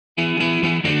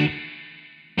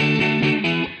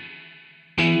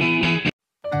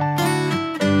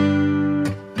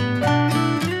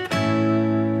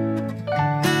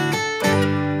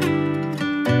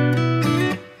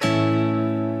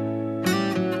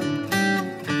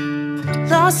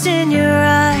lost in your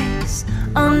eyes,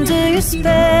 under your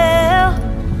spell.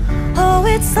 Oh,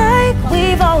 it's like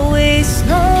we've always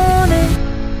known it.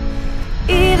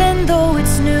 Even though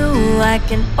it's new, I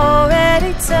can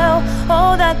already tell.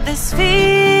 Oh, that this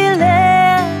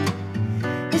feeling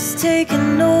is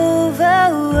taking over.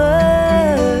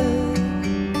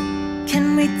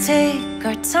 Can we take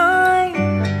our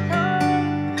time?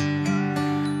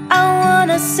 I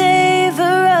wanna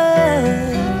savor us.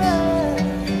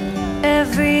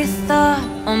 Every thought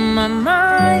on my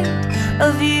mind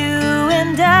of you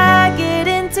and I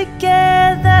getting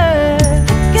together.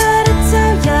 I gotta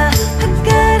tell ya, I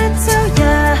gotta tell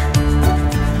ya,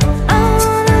 I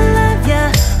wanna love ya,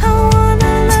 I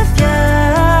wanna love ya.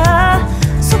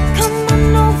 So come on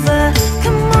over,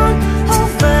 come on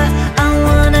over. I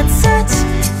wanna touch,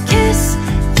 kiss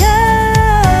ya.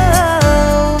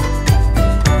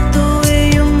 The way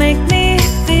you make me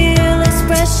feel is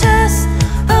precious.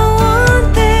 I want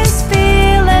this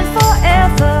feeling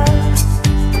forever.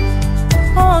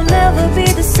 Oh, I'll never be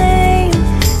the same.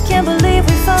 Can't believe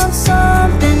we found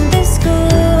something this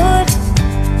good.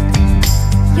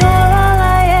 You're all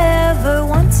I ever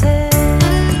wanted.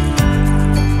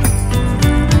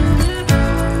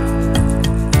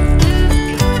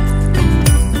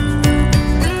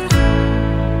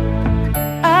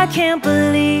 I can't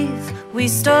believe we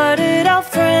started out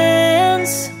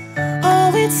friends.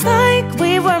 Oh, it's like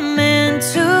we were meant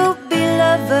to be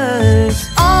lovers.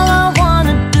 All I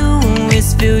wanna do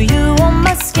is feel you on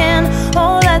my skin.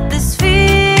 Oh, let this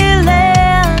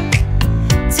feeling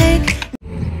take.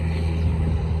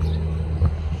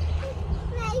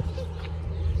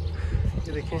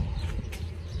 ये देखें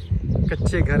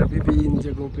कच्चे घर अभी भी इन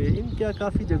जगहों पे, इन क्या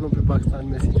काफ़ी जगहों पे पाकिस्तान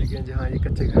में ऐसी जगह हैं जहाँ ये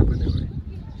कच्चे घर बने हुए हैं।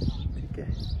 ठीक है,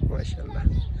 माशाल्लाह।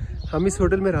 हम इस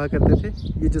होटल में रहा करते थे।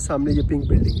 ये जो सामने ये पिंक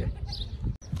बिल्डिंग है,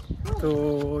 तो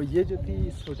ये जो थी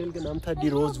इस होटल का नाम था दी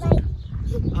रोज़वुड।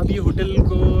 अब ये होटल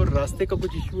को रास्ते का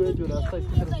कुछ इशू है, जो रास्ता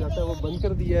इसकी तरफ जाता है वो बंद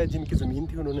कर दिया है। जिनकी ज़मीन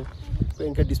थी उन्होंने, तो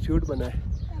इनका डिस्प्यूट बना है।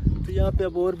 तो यहाँ पे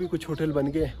अब और भी कुछ होटल बन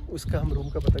गए, उसका हम रूम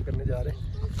का पता करने जा रहे हैं।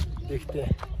 देखते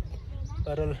हैं।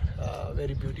 बहरहाल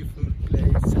very beautiful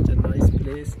place, such a nice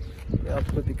place. मैं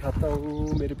आपको दिखाता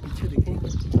हूँ। मेरे पीछे देखें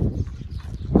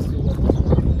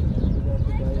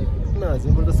कितना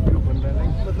ज़बरदस्त व्यू बन रहा है।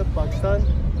 मतलब पाकिस्तान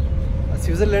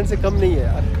स्विट्ज़रलैंड से कम नहीं है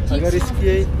यार। अगर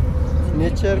इसके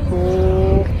नेचर को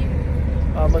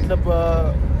मतलब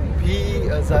भी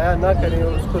ज़ाया ना करें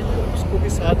और उसको भी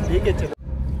साथ लेके चले।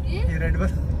 ये रेड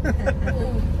बस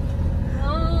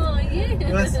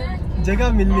बस जगह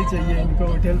मिलनी चाहिए इनको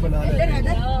होटल बनाने की।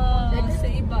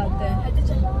 सही बात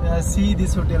है। सी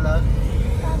दिस होटल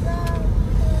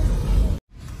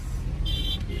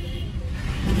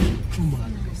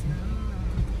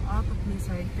आप अपनी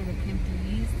साइड पे रखें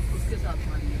प्लीज, उसके साथ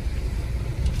मारिए।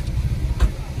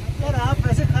 यार आप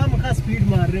वैसे खामखा स्पीड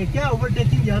मार रहे हैं। क्या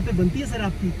ओवरटेकिंग यहाँ पे बनती है सर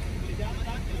आपकी?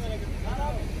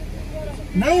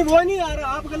 नहीं वो नहीं आ रहा,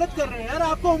 आप गलत कर रहे हैं यार।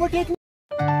 आपको ओवरटेक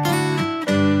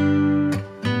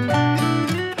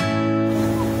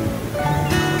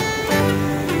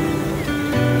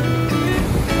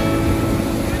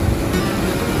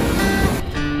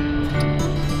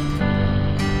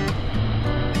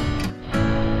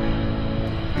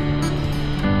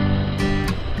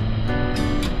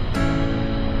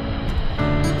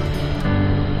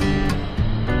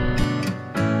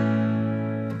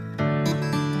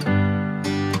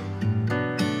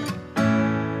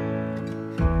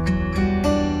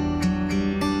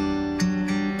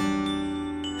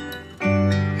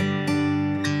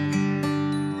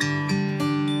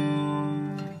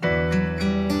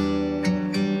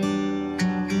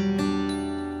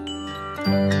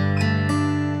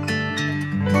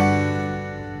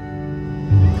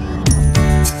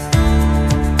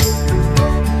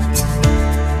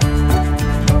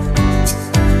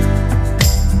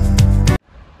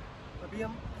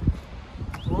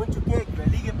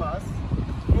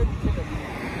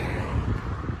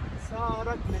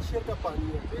ग्लेशियर का पानी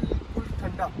है, बिल्कुल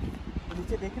ठंडा।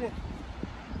 नीचे देख रहे हैं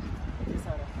ये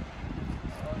सारा,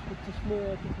 और कुछ चश्मे,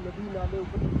 कुछ नदी नाले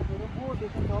ऊपर वो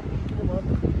देखो वहाँ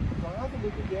से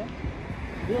लेके गया।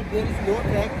 There is no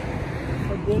track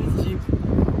but there is jeep.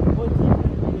 वो जीप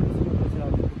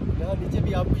यहाँ नीचे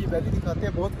भी आपको ये वैली दिखाते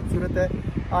हैं, बहुत खूबसूरत है।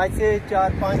 आज से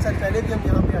 4-5 साल पहले भी हम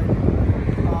यहाँ पे आए थे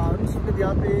और उस वक्त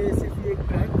यहाँ पे सिर्फ एक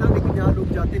ट्रैक था, लेकिन यहाँ लोग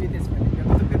जाते नहीं थे इस वैली में।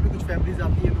 तो फिर भी कुछ फैमिलीज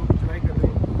आती हैं, लोग इंजॉय कर रहे हैं।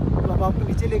 तो अब आपको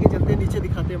नीचे लेके चलते हैं, नीचे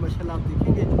दिखाते हैं। माशाल्लाह आप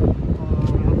देखेंगे और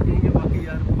आप कहेंगे बाकी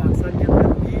यार पाकिस्तान के अंदर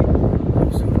की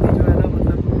खूबसूरती जो है ना,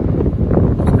 मतलब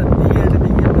उसका दी है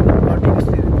नहीं है, मतलब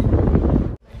कॉन्टिन्यूसली रहती है।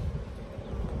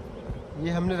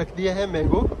 ये हमने रख दिया है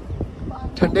मैंगो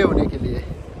ठंडे होने के लिए,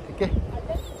 ठीक है।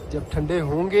 जब ठंडे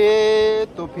होंगे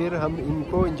तो फिर हम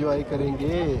इनको एंजॉय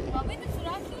करेंगे।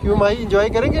 क्यों माई, एंजॉय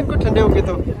करेंगे इनको ठंडे होंगे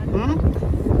तो?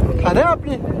 खाना है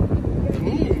आपने?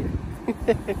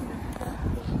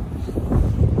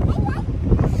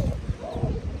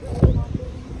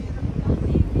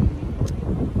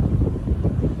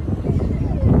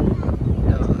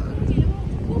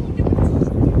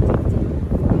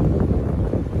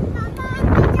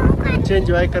 बच्चे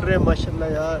एंजॉय कर रहे हैं माशाल्लाह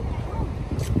यार।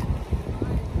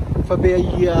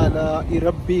 फबेय्यी आला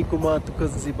रब्बिकुमा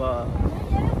तुकज़्ज़िबा।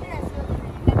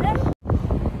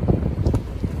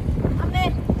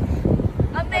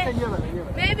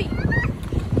 बेबी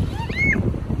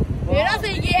मेरा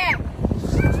सही है।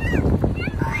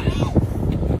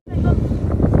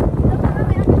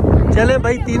 चले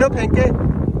भाई तीनों फेंके।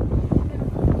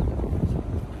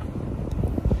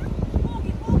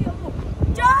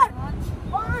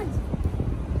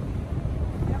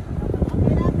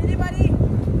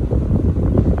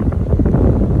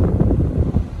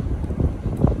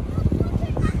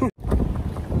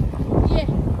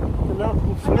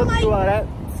 खूबसूरत जो आ रहा है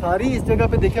सारी इस जगह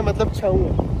पे देखे, मतलब छाऊं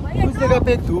है। उस जगह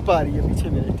पे एक धूप आ रही है पीछे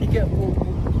मेरे, ठीक है, वो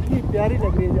इतनी प्यारी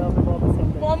लग रही है जहाँ पे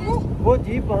वहाँ पे वो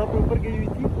जीप वहाँ पे ऊपर गई हुई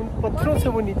थी, उन पत्थरों से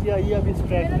वो नीचे आई है। अभी इस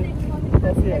ट्रैक पे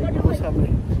ऐसे आएगी वो सामने।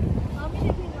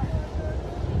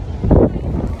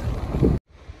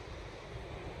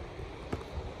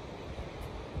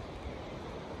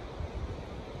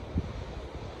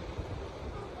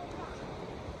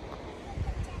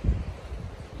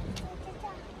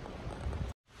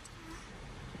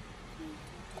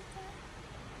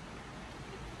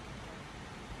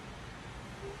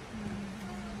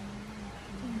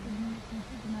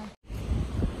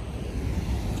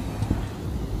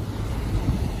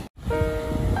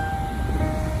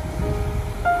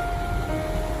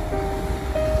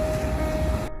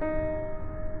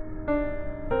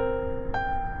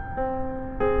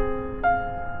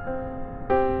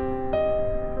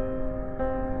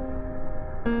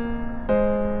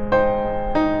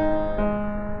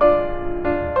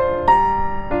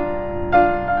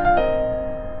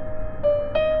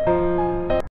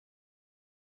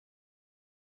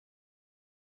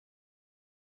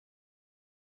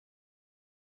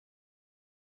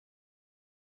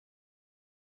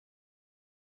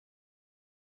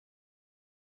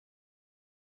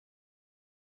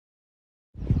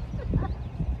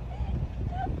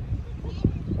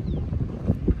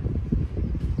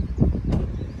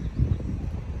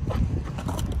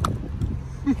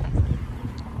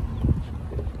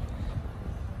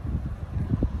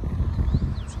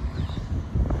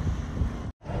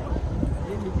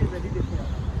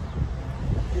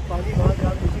 पानी वहाँ जा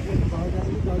नीचे के वहाँ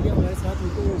जाएंगे, गाड़ियाँ हमारे साथ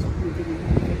नीचे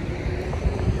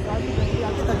सारी गाड़ी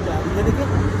आगे तक जा रही है। देखिए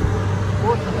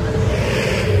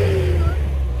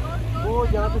वो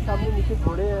यहाँ पे सामने नीचे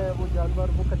घोड़े हैं, वो जानवर,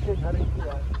 वो कच्चे घर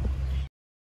हैं।